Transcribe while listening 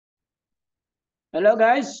Hello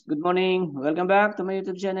guys, good morning. Welcome back to my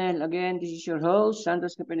YouTube channel. Again, this is your host,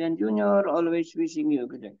 Santos Capellan Jr., always wishing you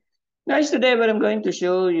good day. Guys, today what I'm going to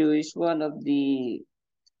show you is one of the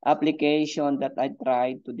application that I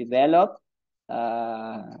tried to develop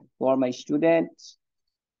for my students.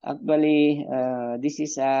 Actually, this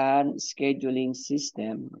is an scheduling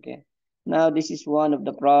system. Okay. Now, this is one of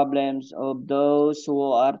the problems of those who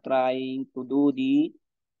are trying to do the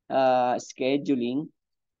scheduling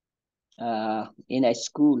in a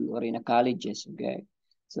school or in a colleges. Okay,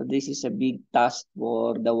 so this is a big task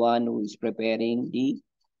for the one who is preparing the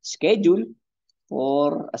schedule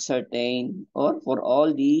for a certain or for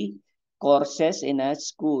all the courses in a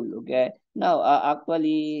school. Okay, now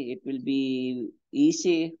actually it will be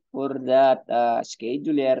easy for that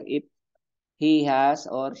scheduler if he has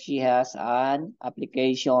or she has an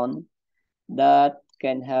application that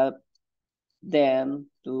can help them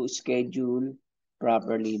to schedule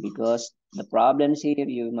properly, because the problems here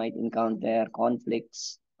you might encounter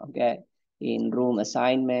conflicts, okay, in room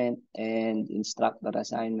assignment and instructor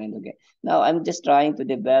assignment. Okay, now I'm just trying to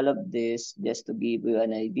develop this just to give you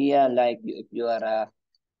an idea, like if you are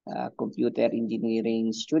a computer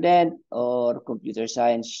engineering student or computer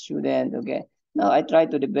science student. Okay, now I try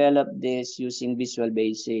to develop this using Visual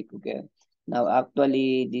Basic. Okay, now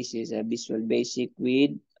actually this is a Visual Basic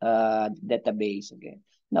with database. Okay,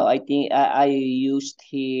 now I think I used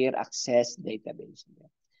here Access database. Okay,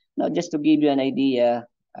 now just to give you an idea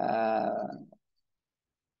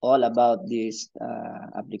all about this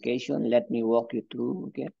application, let me walk you through.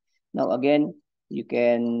 Okay, now again you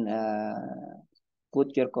can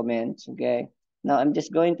put your comments. Okay, now I'm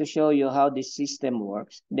just going to show you how this system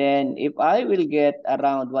works. Then if I will get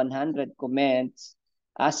around 100 comments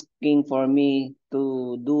asking for me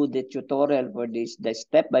to do the tutorial for this, the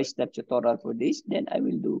step-by-step tutorial for this, then I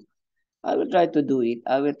will try to do it.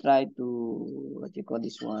 I will try to, what you call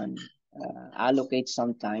this one, allocate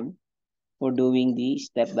some time for doing the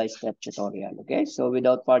step-by-step tutorial. Okay, so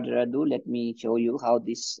without further ado, let me show you how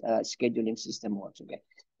this scheduling system works. Okay,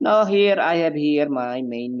 now here I have here my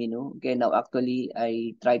main menu. Okay, now actually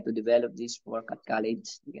I try to develop this for Cut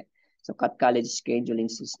College. Okay, so Cut College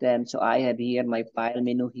scheduling system. So I have here my file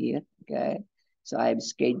menu here. Okay, so I have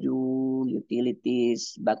schedule,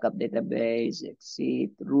 utilities, backup database, exit,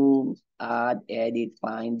 rooms, add, edit,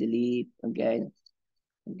 find, delete. Okay,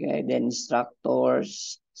 okay, then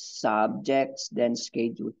instructors, subjects, then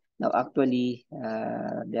schedule. Now, actually,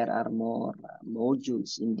 there are more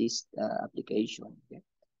modules in this application. Okay.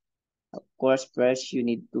 Of course, first you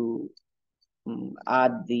need to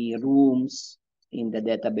add the rooms in the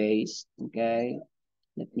database. Okay.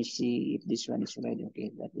 Let me see if this one is ready.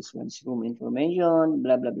 Okay, that this one's room information,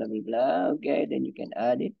 blah, blah, blah, blah, blah. Okay, then you can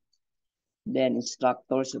add it. Then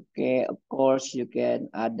instructors. Okay, of course, you can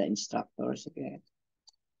add the instructors. Okay.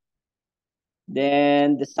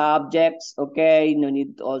 Then the subjects, okay, no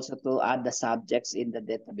need also to add the subjects in the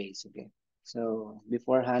database, okay. So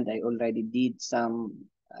beforehand, I already did some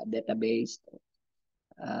database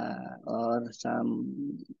or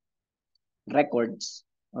some records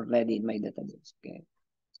already in my database, okay.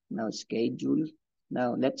 Now schedule.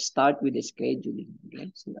 Now let's start with the scheduling,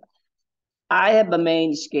 okay. So I have a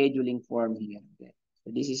main scheduling form here, okay.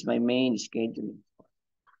 So this is my main scheduling.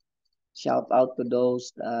 Shout out to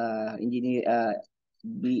those engineer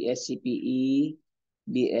BSCPE,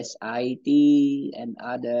 BSIT, and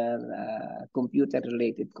other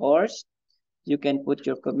computer-related course. You can put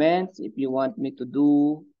your comments if you want me to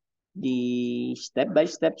do the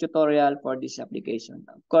step-by-step tutorial for this application.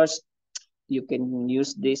 Of course, you can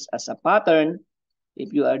use this as a pattern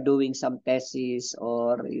if you are doing some thesis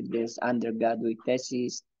or if there's undergraduate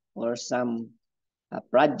thesis or some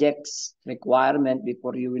projects requirement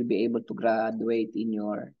before you will be able to graduate in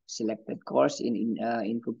your selected course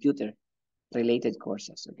in computer related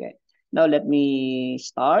courses. Okay, now let me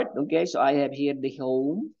start. Okay, so I have here the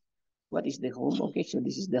home. What is the home? Okay, so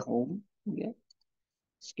this is the home. Okay,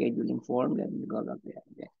 scheduling form. Let me go back there.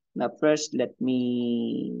 Okay, now first let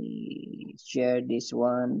me share this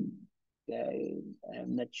one. Okay,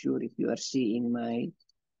 I'm not sure if you are seeing my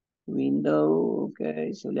window.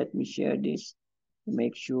 Okay, so let me share this.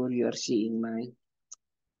 Make sure you are seeing my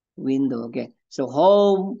window. Okay, so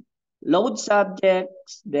home, load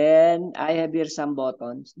subjects, then I have here some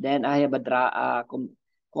buttons, then I have a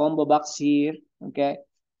combo box here. Okay,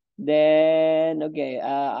 then okay,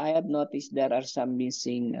 I have noticed there are some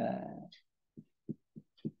missing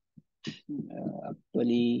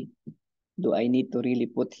actually. Do I need to really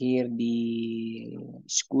put here the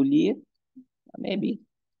school year? Maybe.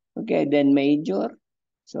 Okay, then major.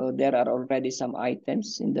 So there are already some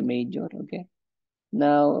items in the major. Okay,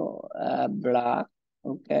 now block.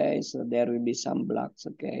 Okay, so there will be some blocks.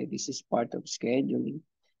 Okay, this is part of scheduling.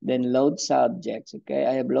 Then load subjects. Okay,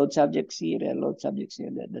 I have load subjects here and load subjects here.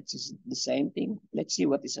 That's the same thing. Let's see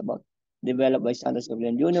what it's about. Developed by Santos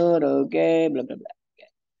Gabriel Jr. Okay, blah blah blah. Okay.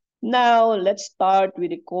 Now let's start with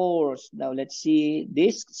the course. Now let's see.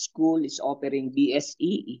 This school is offering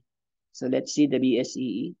BSEE. So let's see the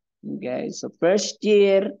BSEE. Okay, so first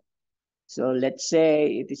year. So let's say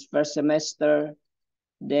it is first semester.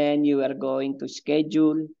 Then you are going to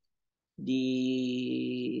schedule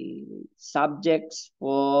the subjects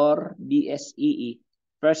for BSEE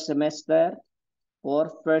first semester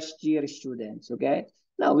for first year students. Okay.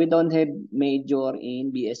 Now we don't have major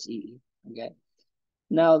in BSEE. Okay.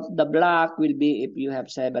 Now the block will be if you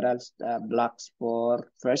have several blocks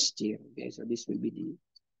for first year. Okay. So this will be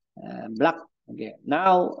the block. Okay.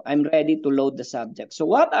 Now I'm ready to load the subject. So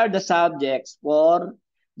what are the subjects for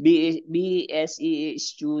BSE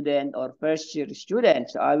student or first year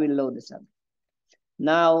student? So I will load the subject.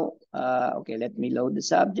 Now, okay, let me load the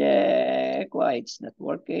subject. Why it's not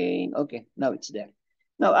working? Okay, now it's there.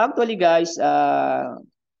 Now, actually, guys,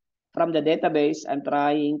 from the database, I'm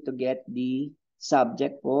trying to get the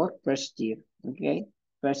subject for first year. Okay,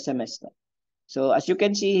 first semester. So as you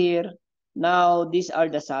can see here, now these are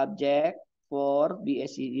the subject for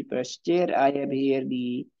BSE first year. I have here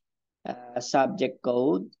the subject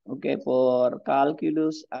code. Okay, for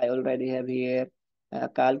calculus, I already have here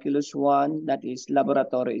calculus 1, that is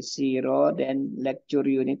laboratory 0, then lecture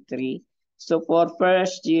unit 3. So for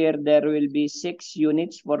first year, there will be 6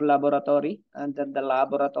 units for laboratory. Under the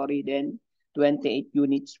laboratory, then 28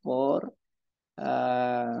 units for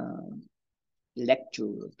uh,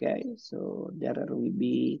 lecture. Okay, so there will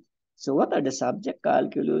be. So what are the subject?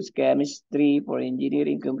 Calculus, chemistry for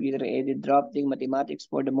engineering, computer aided drafting, mathematics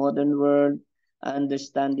for the modern world,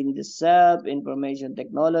 understanding the self, information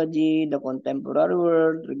technology, the contemporary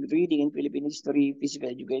world, reading in Philippine history, physical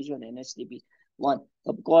education, and STP 1.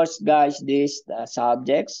 Of course, guys, these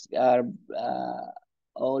subjects are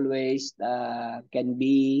always can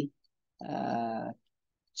be uh,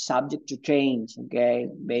 subject to change, okay,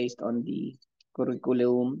 based on the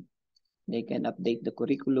curriculum. They can update the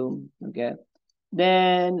curriculum, okay.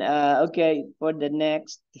 Then, okay, for the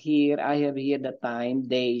next here, I have here the time,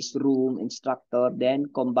 days, room, instructor, then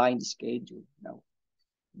combined schedule. Now,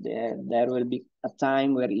 there will be a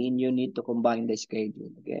time wherein you need to combine the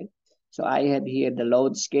schedule, okay. So I have here the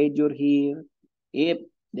load schedule here. If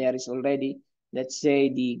there is already, let's say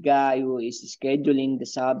the guy who is scheduling the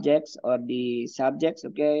subjects or the subjects,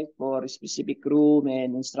 okay, for a specific room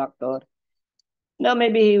and instructor. Now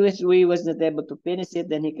maybe we was not able to finish it,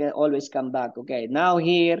 then he can always come back. Okay, now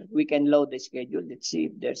here we can load the schedule. Let's see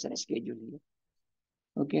if there's a schedule here.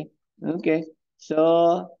 Okay, okay.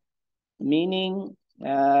 So meaning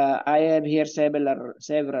I have here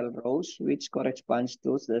several rows which corresponds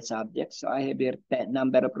to the subject. So I have here 10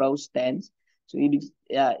 number of rows 10. So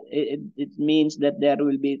it means that there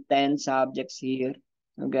will be 10 subjects here.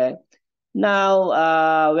 Okay.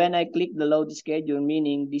 Now when I click the load schedule,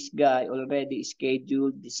 meaning this guy already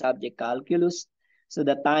scheduled the subject calculus. So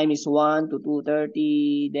the time is 1 to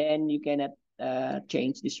 2:30. Then you cannot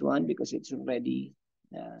change this one because it's already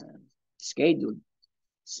scheduled.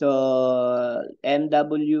 So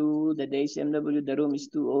MW, the days MW, the room is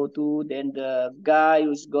 202. Then the guy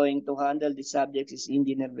who's going to handle the subjects is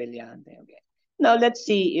Engineer Vellante. Okay. Now let's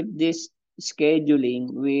see if this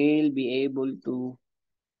scheduling will be able to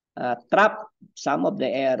trap some of the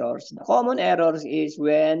errors. The common errors is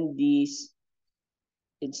when this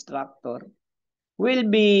instructor will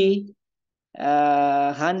be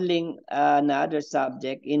handling another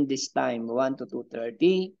subject in this time, 1 to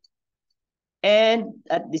 2:30. And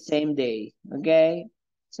at the same day, okay?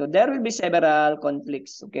 So there will be several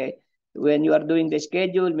conflicts, okay? When you are doing the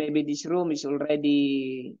schedule, maybe this room is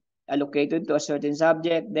already allocated to a certain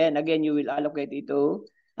subject. Then again, you will allocate it to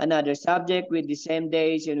another subject with the same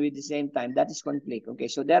days and with the same time. That is conflict, okay?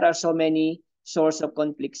 So there are so many source of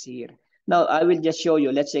conflicts here. Now, I will just show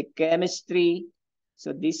you. Let's say chemistry.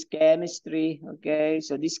 So this chemistry, okay?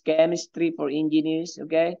 So this chemistry for engineers,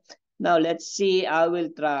 okay? Now, let's see, I will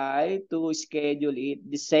try to schedule it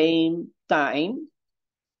the same time,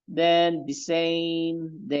 then the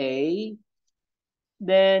same day,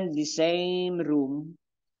 then the same room,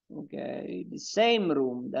 okay, the same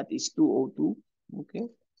room, that is 202, okay,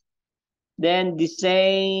 then the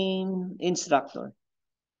same instructor,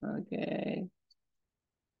 okay.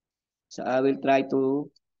 So I will try to,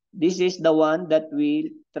 this is the one that will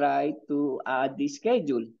try to add the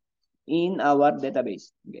schedule in our database,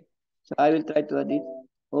 okay. So I will try to add it.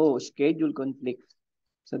 Oh, schedule conflict.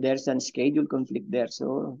 So there's a schedule conflict there.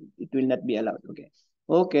 So it will not be allowed. Okay.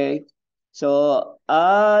 Okay. So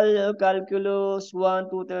all calculus 1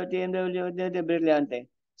 to 30 MW Brillante.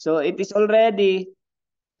 So it is already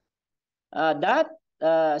that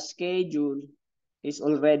schedule is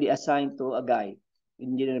already assigned to a guy,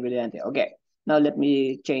 Engineer Brillante. Okay. Now let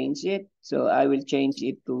me change it. So I will change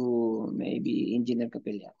it to maybe Engineer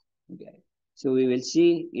Capella. Okay. So we will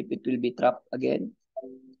see if it will be trapped again.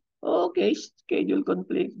 Okay, schedule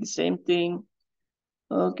conflict, the same thing.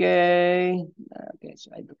 Okay. Okay,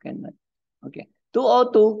 so I cannot. Okay.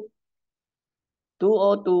 202.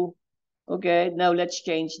 202. Okay, now let's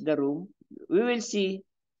change the room. We will see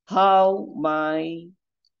how my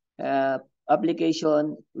uh,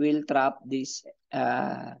 application will trap this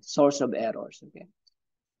source of errors. Okay.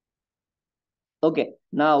 Okay.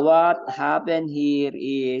 Now what happened here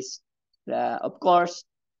is, of course,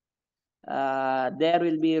 there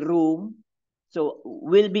will be room. So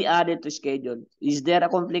will be added to schedule. Is there a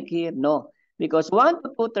conflict here? No. Because 1 to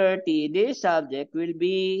 2:30, this subject will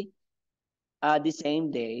be the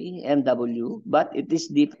same day, MW, but it is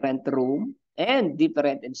different room and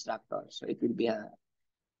different instructor. So it will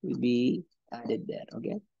be added there.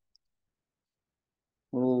 Okay.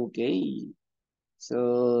 Okay.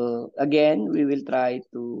 So again, we will try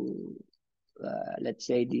to let's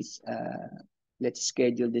say this. Let's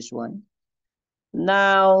schedule this one.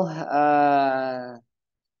 Now,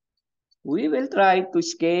 we will try to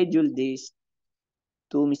schedule this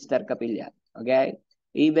to Mr. Capillan. Okay.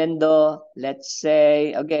 Even though, let's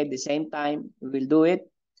say, okay, the same time, we will do it.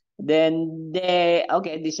 Then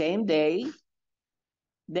okay, the same day,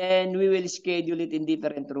 then we will schedule it in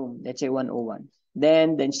different room. Let's say 101.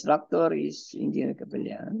 Then the instructor is Engineer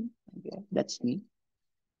Capillan. Okay, that's me.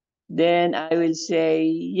 Then I will say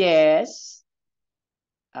yes.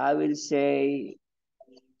 I will say,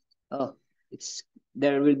 oh,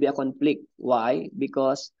 there will be a conflict. Why?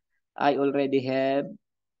 Because I already have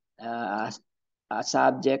uh, a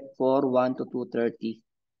subject for 1 to 2:30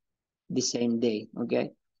 the same day.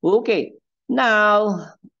 Okay. Okay.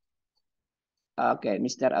 Now, okay,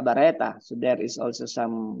 Mr. Abareta. So there is also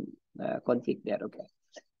some conflict there. Okay.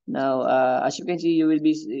 Now, as you can see, you will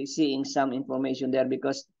be seeing some information there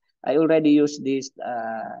because I already use this.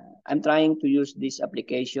 I'm trying to use this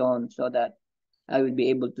application so that I will be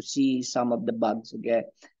able to see some of the bugs. Okay.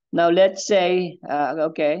 Now, let's say,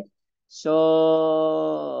 okay,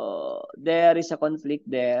 so there is a conflict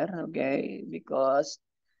there. Okay, because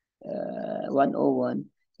 101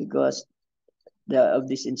 because of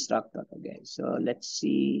this instructor. Okay, so let's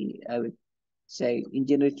see. I will say,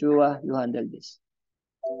 Engineer Chua, you handle this.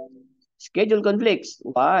 Schedule conflicts.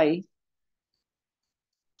 Why?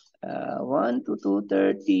 1 to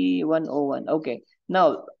 2:30, 101. Okay.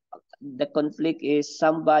 Now, the conflict is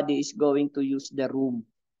somebody is going to use the room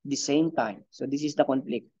the same time. So this is the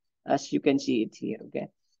conflict. As you can see it here. Okay.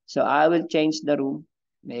 So I will change the room.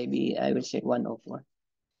 Maybe I will say 104.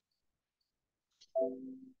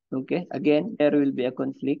 Okay. Again, there will be a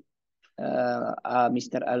conflict.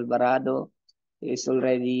 Mr. Alvarado is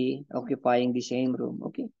already occupying the same room.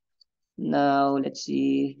 Okay. Now, let's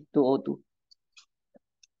see 202.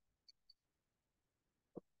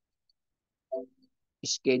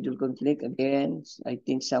 Schedule conflict again. I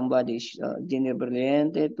think somebody is Jenny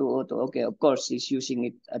Berliente to auto. Okay, of course, he's using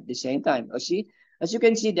it at the same time. See, as you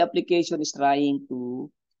can see, the application is uh,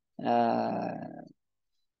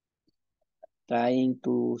 trying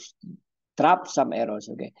to trap some errors.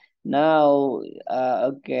 Okay, now,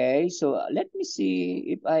 okay, so let me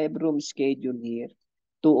see if I have room schedule here.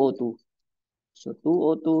 202. So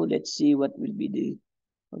 202. Let's see what will be the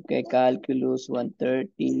okay calculus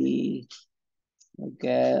 130.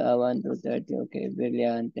 Okay, 1 to 30. Okay,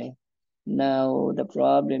 brilliant. Now, the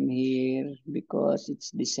problem here, because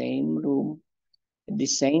it's the same room, at the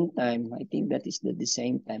same time, I think that is the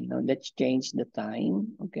same time. Now, let's change the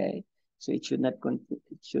time. Okay, so it should not,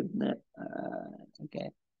 it should not,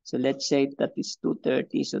 okay. So let's say that is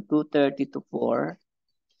 2:30. So 2:30 to 4.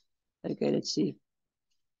 Okay, let's see.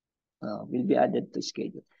 Will be added to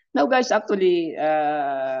schedule. Now, guys, actually,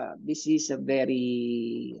 this is a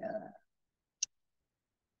very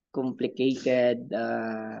complicated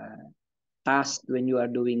task when you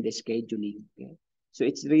are doing the scheduling. Okay? So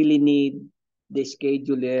it's really need the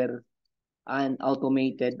scheduler an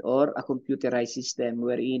automated or a computerized system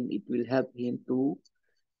wherein it will help him to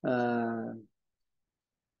uh,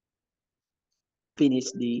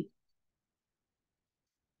 finish the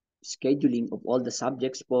scheduling of all the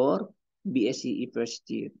subjects for BSCE first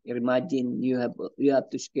year. Imagine you have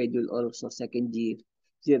to schedule also second year.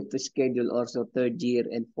 You have to schedule also third year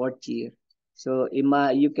and fourth year. So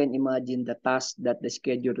you can imagine the task that the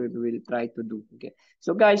scheduler will try to do. Okay.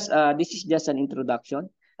 So guys, this is just an introduction.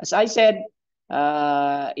 As I said,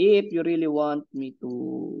 if you really want me to,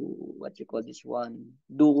 what you call this one,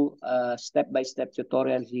 do a step-by-step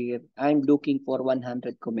tutorial here, I'm looking for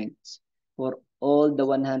 100 comments for all the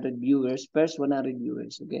 100 viewers, first 100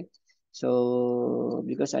 viewers, okay? So,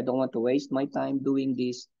 because I don't want to waste my time doing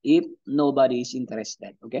this if nobody is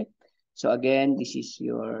interested, okay? So again, this is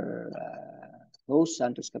your host,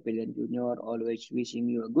 Santos Capellan Jr., always wishing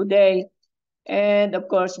you a good day. And of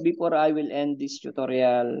course, before I will end this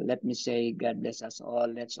tutorial, let me say God bless us all.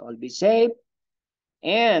 Let's all be safe.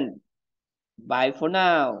 And bye for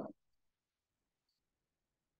now.